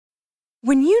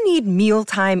When you need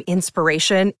mealtime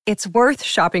inspiration, it's worth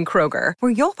shopping Kroger,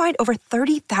 where you'll find over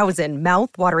 30,000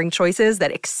 mouth-watering choices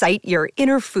that excite your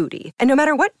inner foodie. And no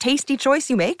matter what tasty choice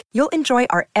you make, you'll enjoy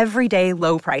our everyday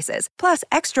low prices, plus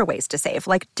extra ways to save,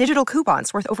 like digital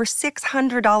coupons worth over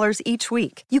 $600 each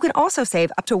week. You can also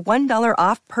save up to $1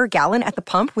 off per gallon at the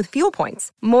pump with fuel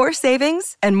points. More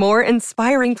savings and more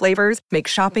inspiring flavors make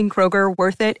shopping Kroger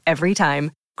worth it every time.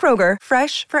 Kroger,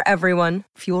 fresh for everyone.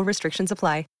 Fuel restrictions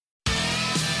apply.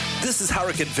 This is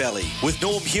Hurricane Valley with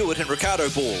Norm Hewitt and Ricardo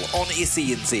Ball on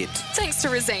SENZ. Thanks to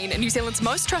Resene, New Zealand's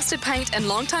most trusted paint and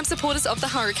long-time supporters of the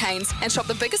Hurricanes. And shop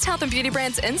the biggest health and beauty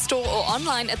brands in-store or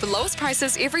online at the lowest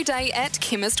prices every day at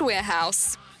Chemist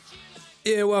Warehouse.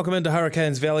 Yeah, welcome into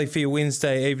Hurricanes Valley for your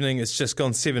Wednesday evening. It's just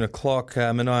gone 7 o'clock.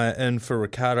 Mania in for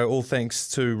Ricardo. All thanks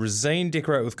to Resene.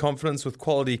 Decorate with confidence with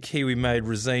quality Kiwi-made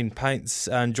Resene paints.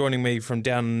 And joining me from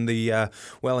down in the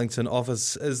Wellington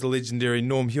office is the legendary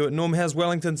Norm Hewitt. Norm, how's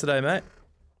Wellington today, mate?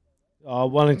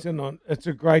 Wellington, it's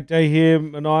a great day here,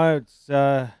 Mania. It's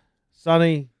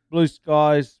sunny, blue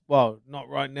skies. Well, not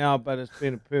right now, but it's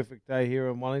been a perfect day here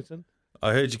in Wellington.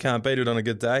 I heard you can't beat it on a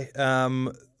good day.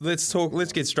 Let's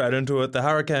get straight into it. The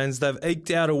Hurricanes, they've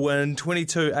eked out a win,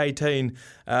 22-18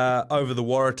 over the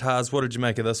Waratahs. What did you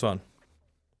make of this one?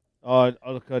 Oh,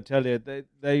 look, I tell you,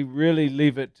 they really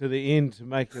leave it to the end to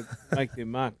make their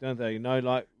mark, don't they? You know,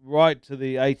 like right to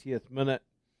the 80th minute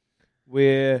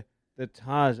where the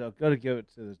Tars, I've got to give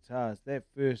it to the Tars, that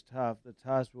first half, the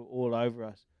Tars were all over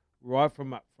us, right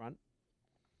from up front.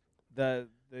 Their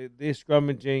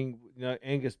scrummaging, you know,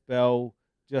 Angus Bell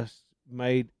just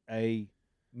made a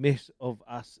mess of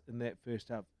us in that first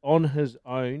half. On his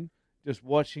own, just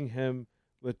watching him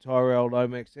with Tyrell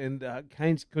Lomax, and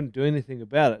Canes couldn't do anything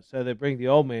about it. So they bring the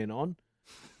old man on,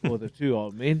 or the two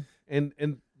old men, and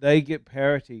they get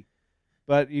parity.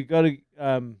 But you got to,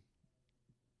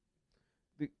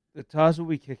 the Tars will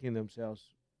be kicking themselves,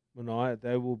 Mania.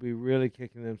 They will be really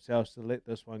kicking themselves to let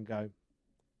this one go.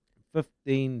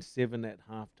 15-7 at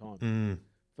halftime.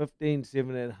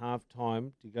 15-7 at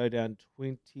halftime to go down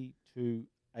 22-18.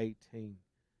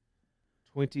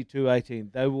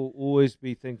 22-18. They will always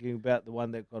be thinking about the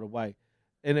one that got away.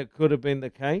 And it could have been the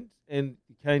Canes. And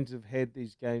the Canes have had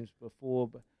these games before.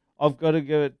 But I've got to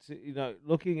give it to, you know,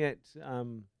 looking at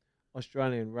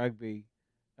Australian rugby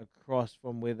across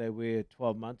from where they were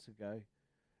 12 months ago,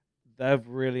 they've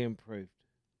really improved.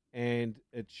 And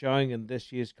it's showing in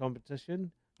this year's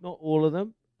competition. Not all of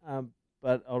them,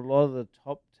 but a lot of the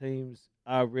top teams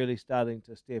are really starting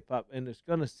to step up, and it's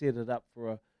going to set it up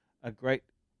for a great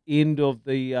end of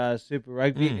the Super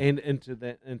Rugby and into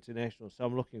that international. So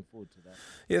I'm looking forward to that.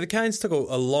 Yeah, the Canes took a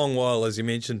long while, as you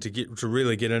mentioned, to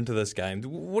really get into this game.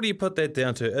 What do you put that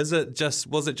down to? Was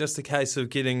it just a case of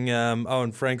getting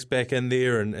Owen Franks back in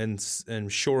there and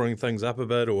shoring things up a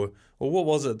bit, or what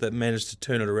was it that managed to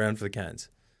turn it around for the Canes?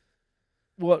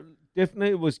 Well, definitely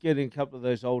it was getting a couple of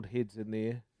those old heads in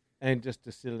there and just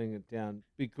distilling it down,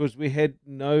 because we had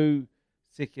no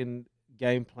second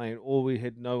game plan, or we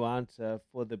had no answer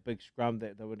for the big scrum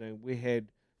that they were doing. We had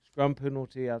scrum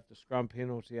penalty after scrum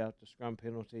penalty after scrum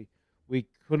penalty. We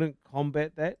couldn't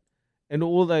combat that. And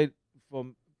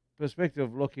from perspective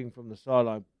of looking from the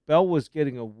sideline, Bell was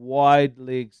getting a wide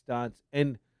leg stance,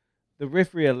 and the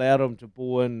referee allowed him to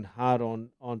ball in hard on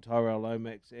Tyrell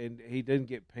Lomax, and he didn't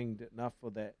get pinged enough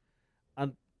for that.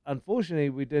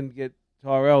 Unfortunately, we didn't get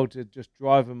Tyrell to just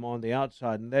drive him on the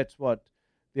outside, and that's what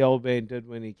the old man did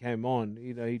when he came on.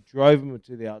 You know, he drove him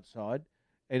to the outside,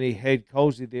 and he had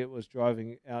Colsey there was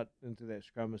driving out into that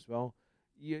scrum as well.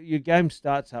 Your game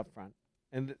starts up front,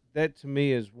 and that to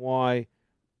me is why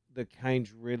the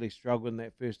Canes really struggled in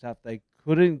that first half. They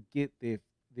couldn't get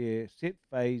their set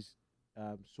phase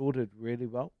sorted really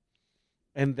well,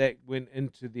 and that went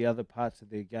into the other parts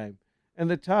of their game. And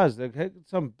the Tars, they had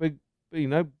some big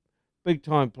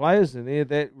time players in there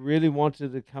that really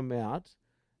wanted to come out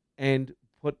and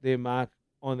put their mark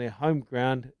on their home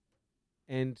ground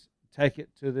and take it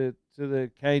to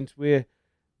the Canes, where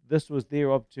this was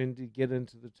their opportunity to get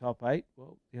into the top 8.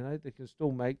 Well, you know, they can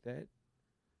still make that,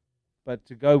 but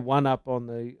to go one up on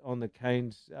the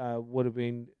Canes would have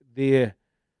been their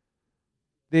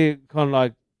kind of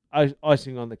like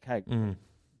icing on the cake.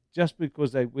 Just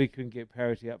because we couldn't get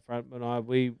parity up front, but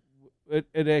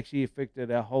it actually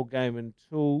affected our whole game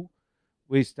until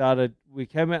we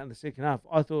came out in the second half.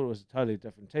 I thought it was a totally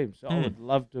different team. So I would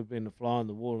love to have been a fly on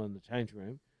the wall in the change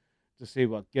room to see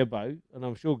what Gibbo, and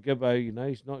I'm sure Gibbo, you know,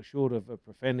 he's not short of a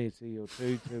profanity or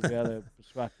two to be able to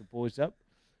spark the boys up.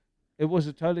 It was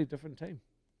a totally different team.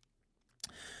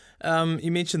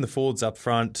 You mentioned the forwards up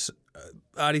front.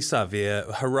 Adi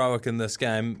Savia, heroic in this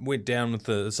game, went down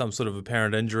with some sort of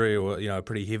apparent injury or a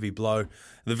pretty heavy blow.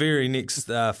 The very next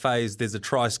phase, there's a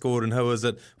try scored, and who is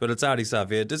it? But it's Adi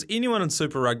Savia. Does anyone in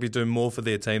Super Rugby do more for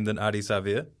their team than Adi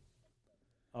Savia?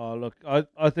 Oh, look,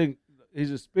 I think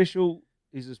he's a special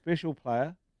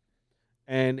player,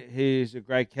 and he's a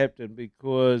great captain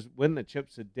because when the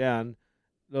chips are down,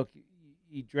 look,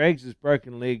 he drags his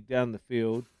broken leg down the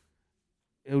field.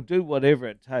 He'll do whatever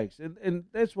it takes, and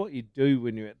that's what you do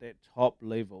when you're at that top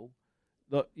level.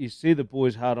 Look, you see the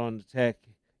boys hard on attack.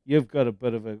 You've got a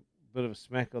bit of a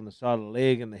smack on the side of the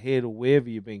leg and the head or wherever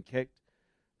you've been kicked,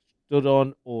 stood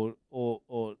on or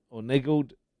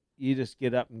niggled. You just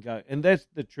get up and go, and that's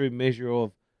the true measure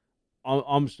of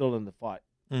I'm still in the fight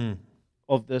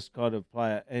of this kind of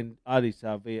player. And Adi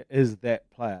Savia is that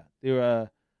player. There are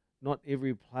not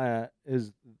every player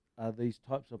are these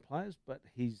types of players, but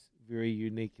he's very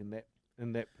unique in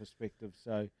that perspective.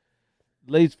 So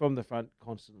leads from the front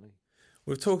constantly.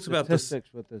 We've talked about this.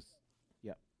 Statistics with this.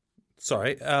 Yeah.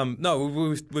 Sorry. No,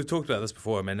 we've talked about this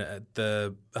before. I mean,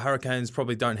 the Hurricanes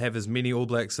probably don't have as many All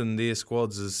Blacks in their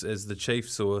squads as the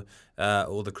Chiefs or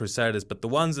the Crusaders, but the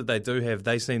ones that they do have,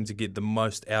 they seem to get the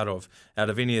most out of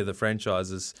any of the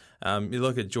franchises. You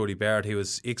look at Jordie Barrett; he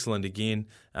was excellent again,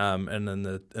 and in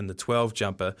the 12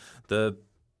 jumper,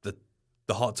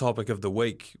 the hot topic of the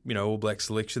week, All Black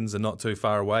selections are not too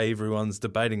far away. Everyone's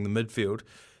debating the midfield.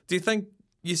 Do you think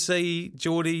you see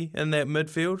Jordie in that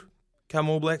midfield come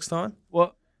All Blacks time?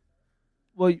 Well,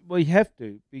 you have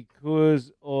to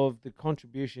because of the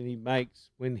contribution he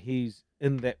makes when he's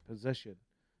in that position.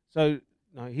 So,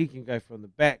 he can go from the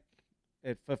back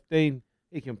at 15,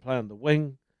 he can play on the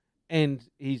wing, and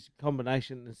he's a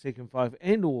combination in the second five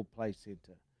and all play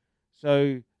centre.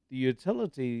 So the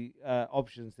utility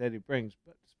options that he brings,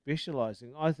 but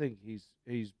specialising, I think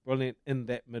he's brilliant in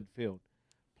that midfield.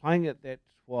 Playing at that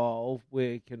 12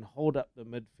 where he can hold up the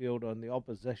midfield on the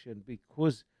opposition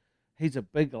because he's a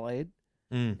big lad.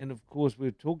 And of course,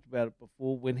 we've talked about it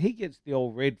before. When he gets the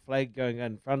old red flag going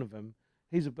in front of him,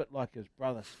 he's a bit like his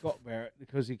brother Scott Barrett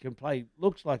because he can play,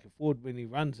 looks like a forward when he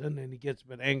runs in and he gets a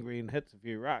bit angry and hits a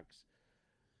few rucks.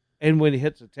 And when he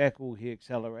hits a tackle, he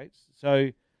accelerates.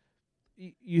 So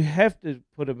you have to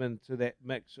put him into that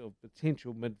mix of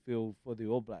potential midfield for the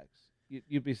All Blacks.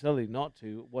 You'd be silly not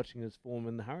to, watching his form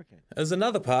in the Hurricanes. There's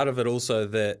another part of it also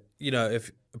that,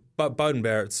 if Beauden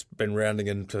Barrett's been rounding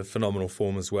into phenomenal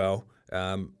form as well,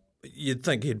 you'd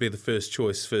think he'd be the first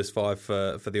choice, first five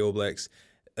for the All Blacks.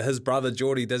 His brother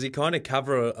Jordie, does he kind of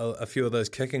cover a few of those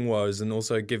kicking woes and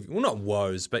also give, well, not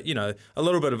woes, but, a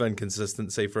little bit of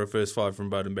inconsistency for a first five from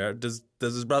Beauden Barrett? Does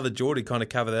his brother Jordie kind of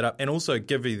cover that up and also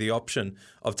give you the option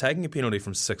of taking a penalty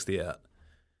from 60 out?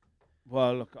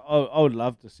 Well, look, I would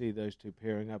love to see those two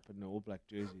pairing up in the All Black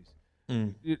jerseys.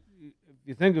 If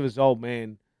you think of his old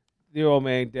man, their old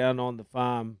man down on the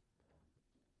farm,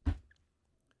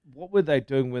 what were they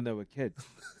doing when they were kids?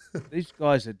 These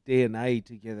guys are DNA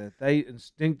together. They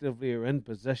instinctively are in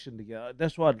position together.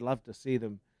 That's why I'd love to see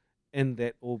them in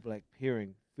that All Black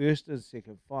pairing, first and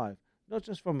second five. Not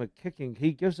just from a kicking.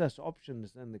 He gives us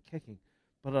options in the kicking.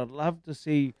 But I'd love to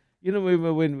see,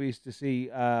 remember when we used to see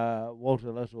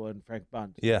Walter Little and Frank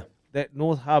Bunt? Yeah. That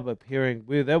North Harbour pairing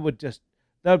where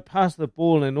they'd pass the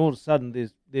ball and all of a sudden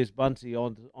there's Bunty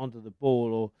onto the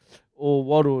ball or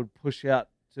Walter would push out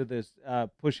to this,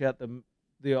 push out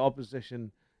the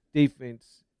opposition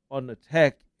defense on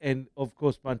attack, and of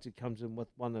course Bunty comes in with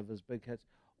one of his big hits.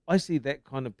 I see that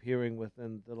kind of pairing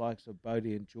within the likes of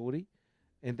Bodie and Jordie,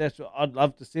 and that's what I'd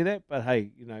love to see that. But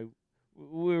hey,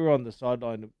 we're on the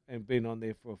sideline and been on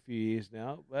there for a few years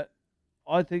now, but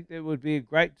I think that would be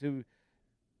great to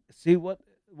see what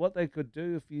they could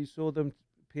do if you saw them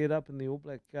paired up in the All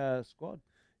Black squad.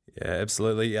 Yeah,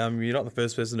 absolutely. You're not the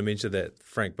first person to mention that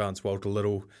Frank Bunce, Walter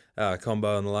Little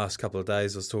combo in the last couple of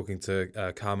days. I was talking to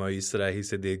Carmo yesterday. He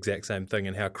said the exact same thing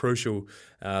and how crucial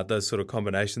those sort of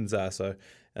combinations are. So,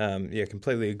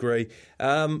 completely agree.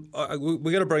 We're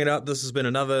going to bring it up. This has been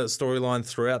another storyline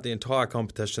throughout the entire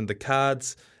competition. The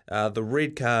cards, the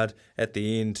red card at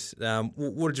the end.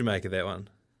 What did you make of that one?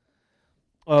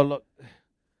 Oh, look,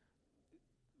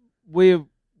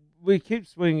 we keep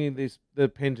swinging the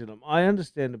pendulum. I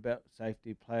understand about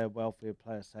safety, player welfare,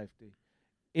 player safety.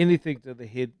 Anything to the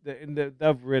head,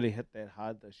 they've really hit that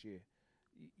hard this year.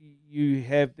 You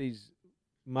have these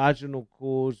marginal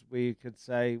calls where you could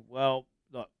say, well,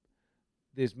 look,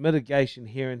 there's mitigation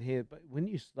here and here, but when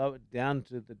you slow it down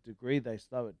to the degree they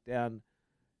slow it down,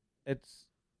 it's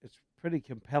pretty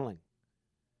compelling.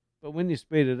 But when you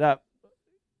speed it up,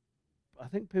 I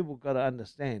think people got to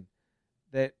understand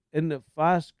that in the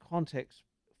fast contact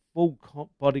full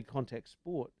body contact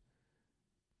sport,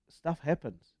 stuff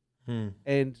happens.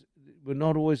 And we're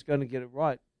not always going to get it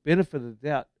right. Benefit of the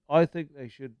doubt, I think they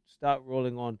should start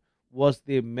ruling on, was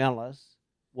there malice,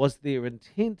 was there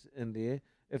intent in there?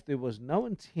 If there was no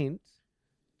intent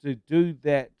to do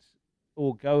that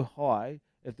or go high,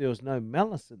 if there was no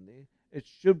malice in there, it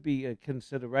should be a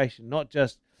consideration, not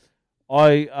just,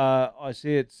 I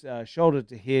see it's shoulder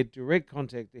to head, direct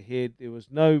contact to head, there was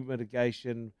no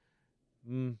mitigation,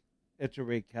 it's a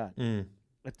red card.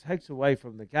 It takes away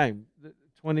from the game.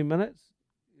 20 minutes,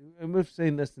 and we've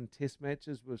seen this in test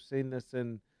matches, we've seen this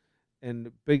in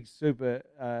big super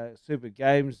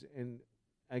games and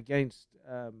against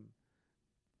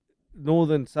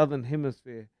northern southern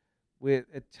hemisphere, where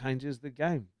it changes the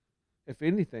game. If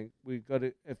anything, we've got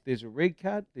to, if there's a red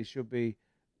card, there should be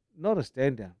not a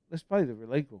stand down. Let's play the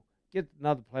illegal. Get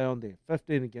another play on there,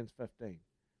 15 against 15.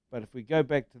 But if we go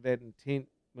back to that intent,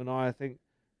 I think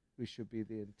the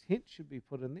intent should be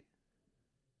put in there,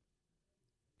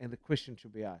 and the question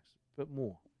should be asked a bit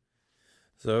more.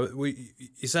 So you're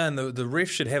saying the ref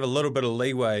should have a little bit of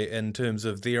leeway in terms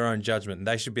of their own judgment, and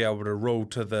they should be able to rule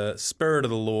to the spirit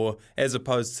of the law as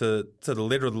opposed to the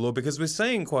letter of the law, because we're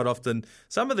seeing quite often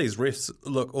some of these refs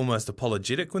look almost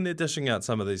apologetic when they're dishing out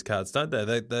some of these cards, don't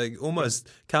they? They almost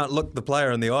can't look the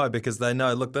player in the eye because they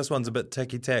know, look, this one's a bit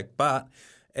ticky-tack, but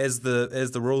as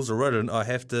the rules are written, I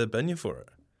have to bin you for it.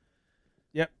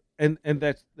 Yep, and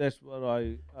that's what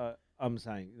I'm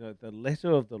saying. The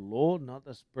letter of the law, not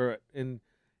the spirit. And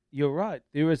you're right.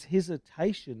 There is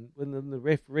hesitation when the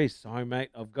referee, sorry, mate,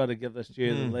 I've got to give this to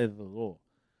you, the letter of the law.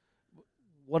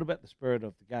 What about the spirit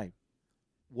of the game?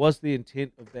 Was the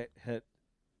intent of that hit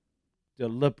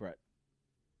deliberate?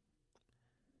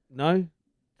 No?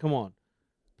 Come on.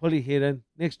 Pull your head in.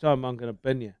 Next time I'm going to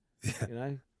bin you.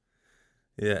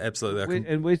 Yeah, absolutely.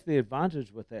 And where's the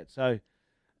advantage with that? So,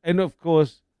 and of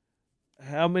course,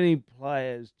 how many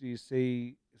players do you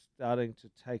see starting to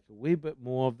take a wee bit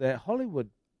more of that Hollywood?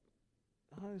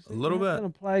 A little bit. When a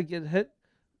player get hit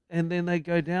and then they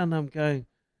go down, I'm going,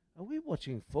 are we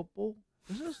watching football?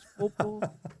 Is this football?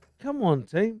 Come on,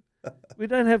 team. We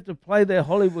don't have to play that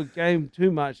Hollywood game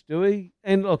too much, do we?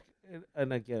 And look,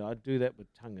 and again, I do that with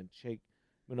tongue in cheek,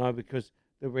 because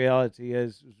the reality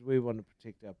is we want to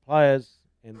protect our players,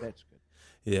 and that's good.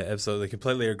 Yeah, absolutely.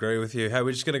 Completely agree with you. Hey,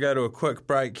 we're just going to go to a quick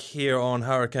break here on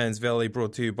Hurricanes Valley,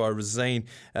 brought to you by Resene.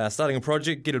 Starting a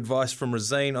project, get advice from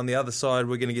Resene. On the other side,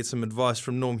 we're going to get some advice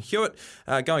from Norm Hewitt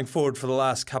going forward for the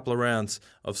last couple of rounds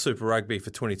of Super Rugby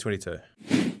for 2022.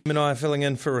 And I filling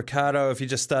in for Ricardo. If you're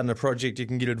just starting a project, you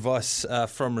can get advice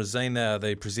from Resene. They are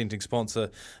the presenting sponsor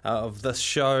of this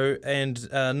show.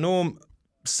 And Norm,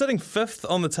 sitting fifth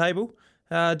on the table,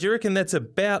 do you reckon that's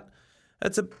about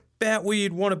where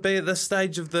you'd want to be at this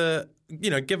stage of the,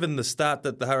 given the start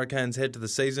that the Hurricanes had to the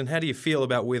season? How do you feel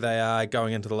about where they are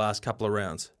going into the last couple of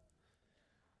rounds?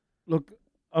 Look,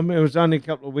 it was only a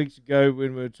couple of weeks ago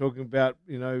when we were talking about,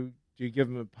 do you give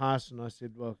them a pass? And I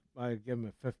said, well, I give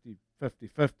them a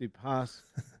 50-50 pass.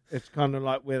 It's kind of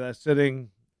like where they're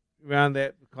sitting around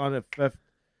that kind of fifth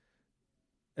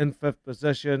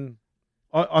position.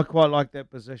 I quite like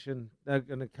that position. They're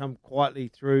going to come quietly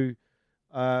through.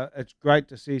 It's great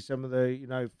to see some of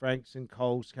the, Franks and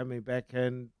Coles coming back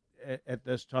in at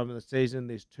this time of the season.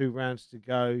 There's 2 rounds to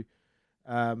go.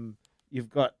 You've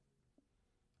got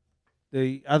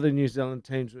the other New Zealand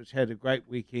teams which had a great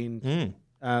weekend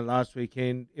last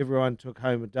weekend. Everyone took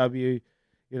home a W.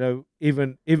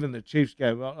 Even the Chiefs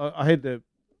game. I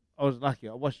was lucky.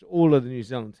 I watched all of the New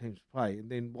Zealand teams play, and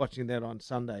then watching that on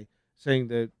Sunday, seeing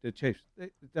the Chiefs.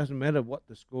 It doesn't matter what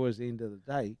the score is at the end of the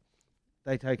day.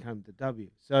 They take home the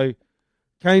W. So,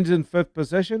 Canes in 5th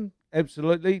position,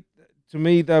 absolutely. To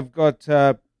me, they've got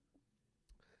to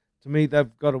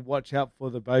watch out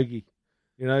for the bogey.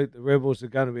 The Rebels are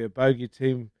going to be a bogey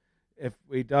team. If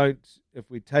we take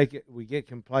it, we get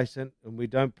complacent and we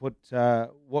don't put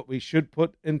what we should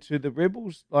put into the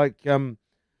Rebels, like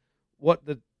what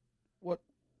the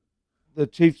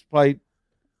Chiefs played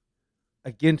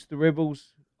against the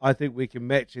Rebels. I think we can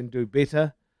match and do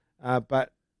better,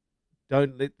 but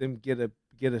don't let them get a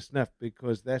sniff,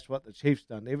 because that's what the Chiefs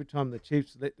done. Every time the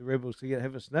Chiefs let the Rebels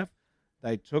have a sniff,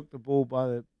 they took the bull by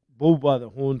the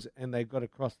horns and they got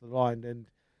across the line. And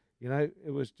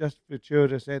it was just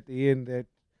fortuitous at the end that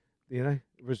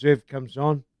reserve comes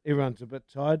on, everyone's a bit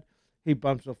tired. He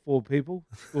bumps off 4 people,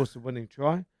 scores the winning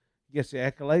try, gets the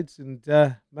accolades, and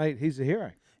mate, he's a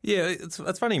hero. Yeah,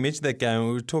 it's funny you mentioned that game.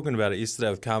 We were talking about it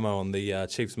yesterday with Carmo on the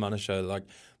Chiefs Mana show. Like,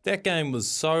 that game was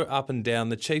so up and down.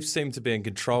 The Chiefs seemed to be in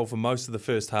control for most of the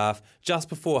first half. Just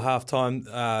before halftime,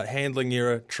 handling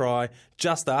error, try.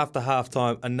 Just after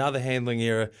halftime, another handling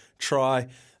error, try.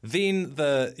 Then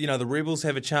the Rebels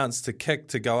have a chance to kick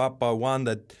to go up by one.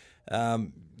 That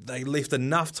they left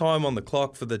enough time on the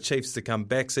clock for the Chiefs to come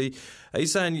back. So are you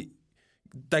saying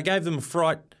they gave them a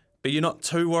fright, but you're not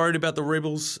too worried about the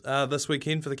Rebels this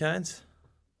weekend for the Canes?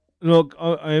 Look,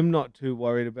 I am not too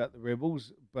worried about the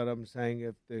Rebels, but I'm saying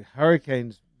if the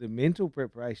Hurricanes, the mental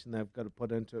preparation they've got to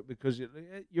put into it, because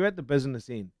you're at the business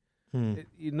end.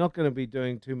 You're not going to be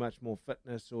doing too much more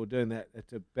fitness or doing that.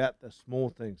 It's about the small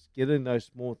things, getting those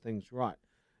small things right.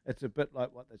 It's a bit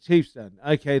like what the Chiefs done.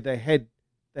 Okay, they had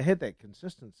that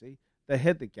consistency. They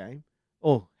had the game.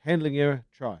 Oh, handling error,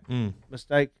 try.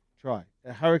 Mistake, try.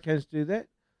 The Hurricanes do that,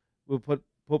 we'll put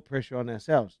pressure on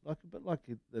ourselves. A bit like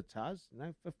the Tars,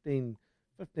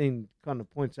 15 kind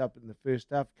of points up in the first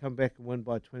half, come back and win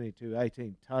by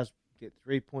 22-18. Tars get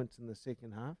 3 points in the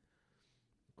second half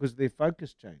because their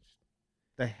focus changed.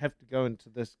 They have to go into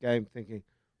this game thinking,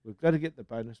 we've got to get the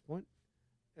bonus point.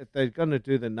 If they're going to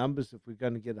do the numbers, if we're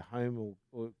going to get a home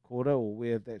or quarter or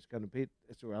wherever that's going to be,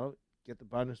 it's irrelevant. Get the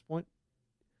bonus point,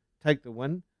 take the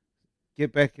win,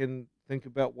 get back and think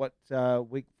about what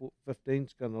week 15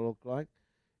 is going to look like.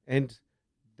 And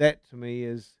that, to me,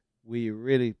 is where you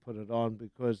really put it on,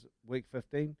 because week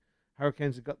 15,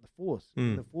 Hurricanes have got the force.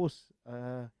 And the force,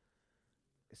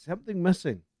 is something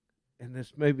missing, and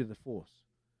it's maybe the force.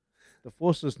 The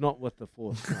force is not with the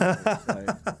force. So,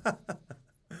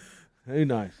 who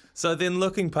knows? So then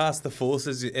looking past the force,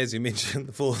 as you mentioned,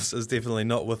 the force is definitely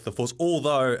not with the force.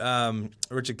 Although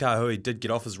Richard Kahui did get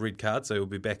off his red card, so he'll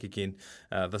be back again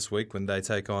this week when they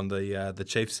take on the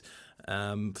Chiefs. For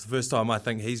the first time, I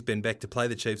think he's been back to play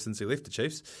the Chiefs since he left the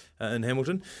Chiefs in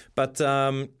Hamilton. But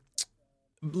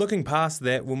looking past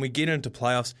that, when we get into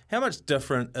playoffs, how much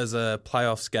different is a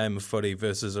playoffs game of footy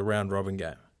versus a round-robin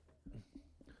game?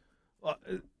 Well,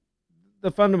 the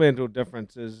fundamental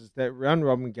difference is that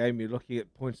round-robin game, you're looking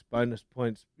at points, bonus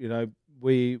points,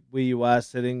 where you are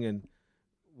sitting. And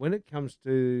when it comes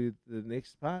to the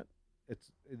next part, it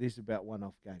is about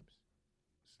one-off games.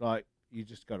 It's like you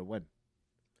just got to win.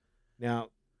 Now,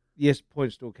 yes,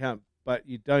 points still count, but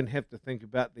you don't have to think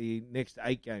about the next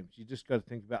 8 games. You just got to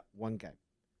think about one game.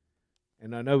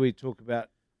 And I know we talk about,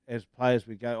 as players,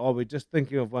 we go, we're just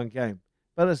thinking of one game.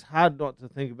 But it's hard not to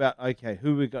think about, okay,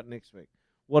 who we got next week?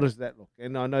 What does that look?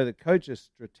 And I know the coaches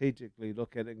strategically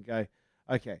look at it and go,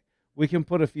 okay, we can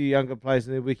put a few younger players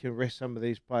in there. We can rest some of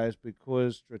these players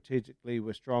because strategically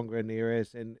we're stronger in the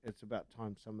areas, and it's about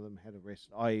time some of them had a rest,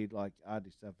 i.e. like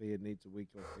Ardie Savea needs a week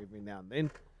off every now and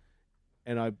then.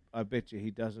 And I bet you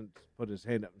he doesn't put his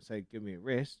hand up and say, give me a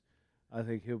rest. I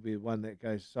think he'll be the one that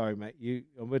goes, sorry, mate,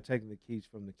 we're taking the keys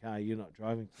from the car. You're not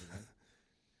driving today.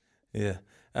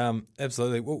 Yeah,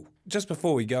 absolutely. Well, just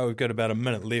before we go, we've got about a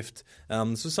minute left.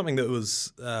 This was something that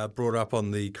was brought up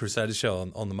on the Crusaders show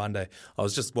on the Monday. I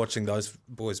was just watching those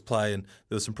boys play, and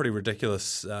there was some pretty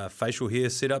ridiculous facial hair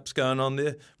setups going on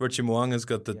there. Richie Mo'unga's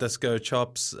got the disco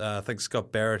chops. I think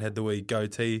Scott Barrett had the wee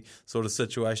goatee sort of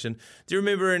situation. Do you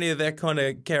remember any of that kind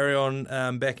of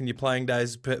carry-on back in your playing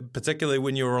days, particularly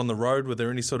when you were on the road? Were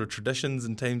there any sort of traditions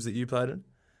and teams that you played in?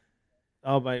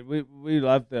 Oh, mate, we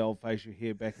loved the old facial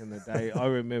hair back in the day. I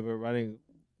remember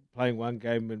playing one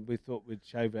game and we thought we'd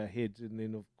shave our heads, and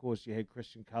then, of course, you had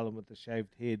Christian Cullen with the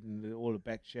shaved head, and all the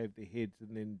backs shaved their heads,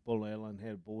 and then Bull Allen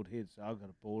had a bald head, so I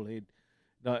got a bald head.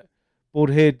 No,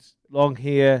 bald heads, long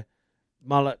hair,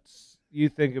 mullets, you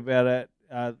think about it.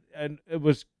 And it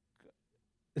was...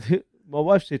 my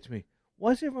wife said to me,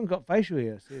 why has everyone got facial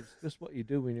hair? I said, it's just what you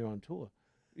do when you're on tour.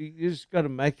 You just got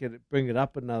to bring it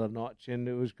up another notch, and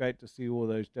it was great to see all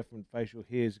those different facial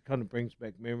hairs. It kind of brings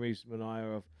back memories,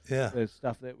 Mania, of the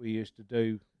stuff that we used to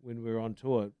do when we were on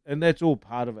tour, and that's all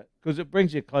part of it, because it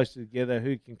brings you closer together.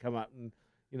 Who can come up and,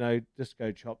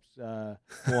 disco chops,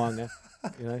 Mo'unga,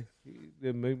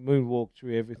 the moonwalk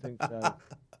through everything, so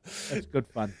it's good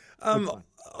fun.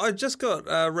 I just got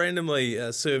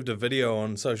randomly served a video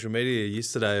on social media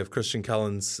yesterday of Christian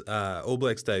Cullen's All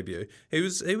Blacks debut. He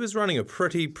was running a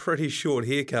pretty short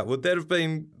haircut. Would that have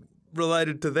been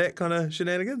related to that kind of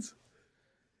shenanigans?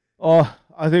 Oh,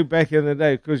 I think back in the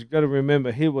day, because you've got to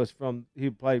remember he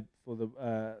played for the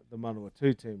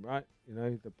Manawatu team, right?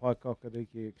 The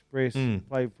Paikokariki Express,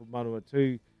 played for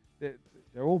Manawatu.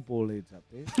 They're all bald heads up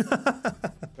there.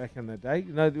 Back in the day,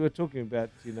 they were talking about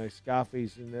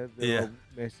Scarfies and the old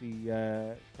messy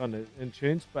kind of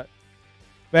insurance, but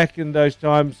back in those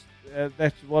times,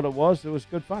 that's what it was. It was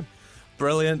good fun.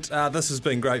 Brilliant. This has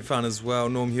been great fun as well.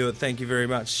 Norm Hewitt, thank you very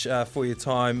much for your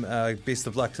time. Best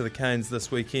of luck to the Canes this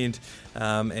weekend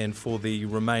and for the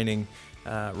remaining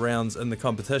rounds in the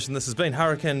competition. This has been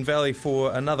Hurricane Valley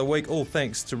for another week. All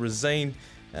thanks to Resene.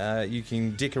 You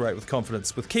can decorate with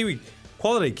confidence with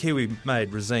quality Kiwi-made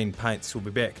Resene paints. We'll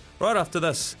be back right after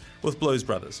this with Blues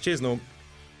Brothers. Cheers, Norm.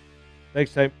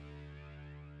 Thanks, team.